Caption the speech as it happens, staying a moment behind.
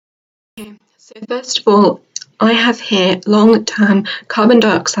Okay, so first of all, I have here long-term carbon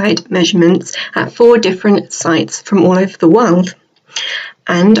dioxide measurements at 4 different sites from all over the world.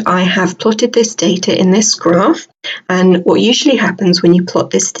 And I have plotted this data in this graph. And what usually happens when you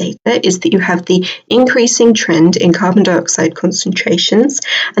plot this data is that you have the increasing trend in carbon dioxide concentrations.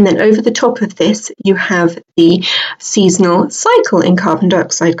 And then over the top of this, you have the seasonal cycle in carbon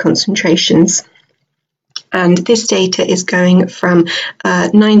dioxide concentrations. And this data is going from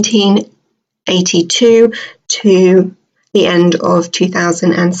 1982 to the end of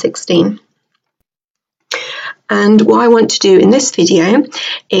 2016. And what I want to do in this video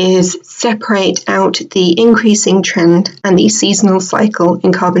is separate out the increasing trend and the seasonal cycle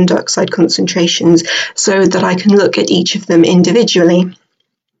in carbon dioxide concentrations so that I can look at each of them individually.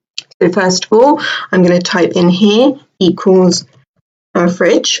 So first of all, I'm going to type in here equals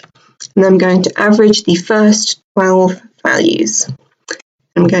average, and I'm going to average the first 12 values.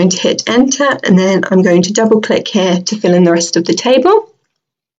 I'm going to hit enter, and then I'm going to double click here to fill in the rest of the table.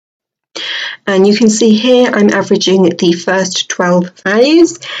 And you can see here I'm averaging the first 12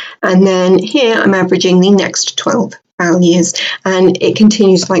 values, and then here I'm averaging the next 12 values, and it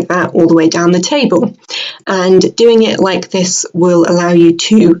continues like that all the way down the table. And doing it like this will allow you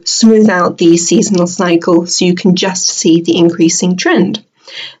to smooth out the seasonal cycle so you can just see the increasing trend.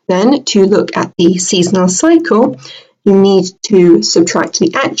 Then to look at the seasonal cycle, you need to subtract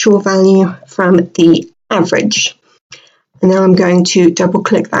the actual value from the average. And now I'm going to double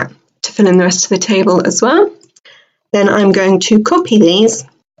click that to fill in the rest of the table as well. Then I'm going to copy these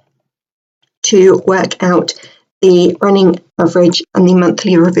to work out the running average and the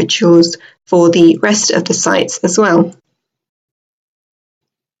monthly residuals for the rest of the sites as well.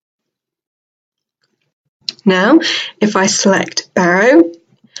 Now, if I select Barrow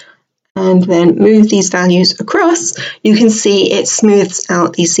and then move these values across, you can see it smooths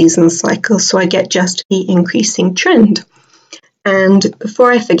out the seasonal cycle, so I get just the increasing trend. And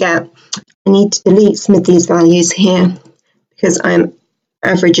before I forget, I need to delete some of these values here because I'm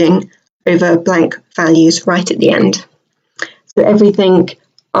averaging over blank values right at the end. So everything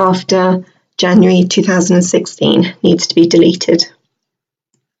after January 2016 needs to be deleted.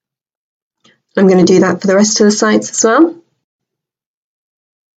 I'm going to do that for the rest of the sites as well.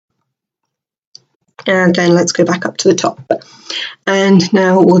 And then let's go back up to the top. And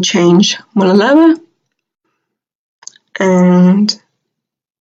now we'll change Mulaloa. And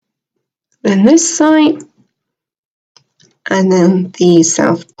then this site, and then the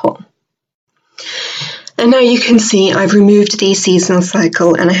South Pole. And now you can see I've removed the seasonal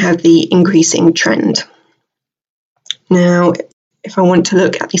cycle and I have the increasing trend. Now, if I want to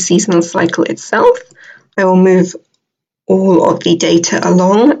look at the seasonal cycle itself, I will move all of the data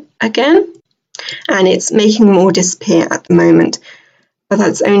along again, and it's making them all disappear at the moment, but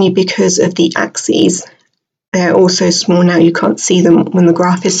that's only because of the axes. They're also small now, you can't see them when the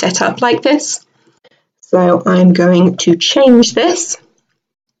graph is set up like this. So I'm going to change this,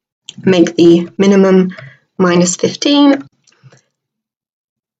 make the minimum minus 15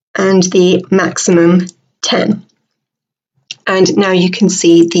 and the maximum 10. And now you can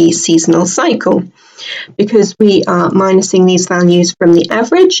see the seasonal cycle. Because we are minusing these values from the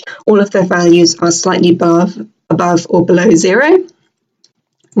average, all of the values are slightly above or below 0.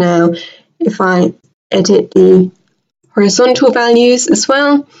 Now, if I edit the horizontal values as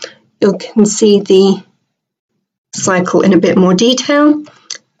well, you can see the cycle in a bit more detail.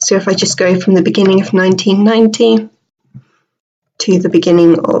 So if I just go from the beginning of 1990 to the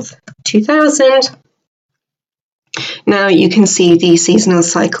beginning of 2000, now you can see the seasonal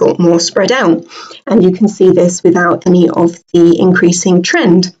cycle more spread out, and you can see this without any of the increasing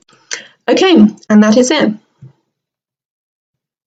trend. Okay, and that is it.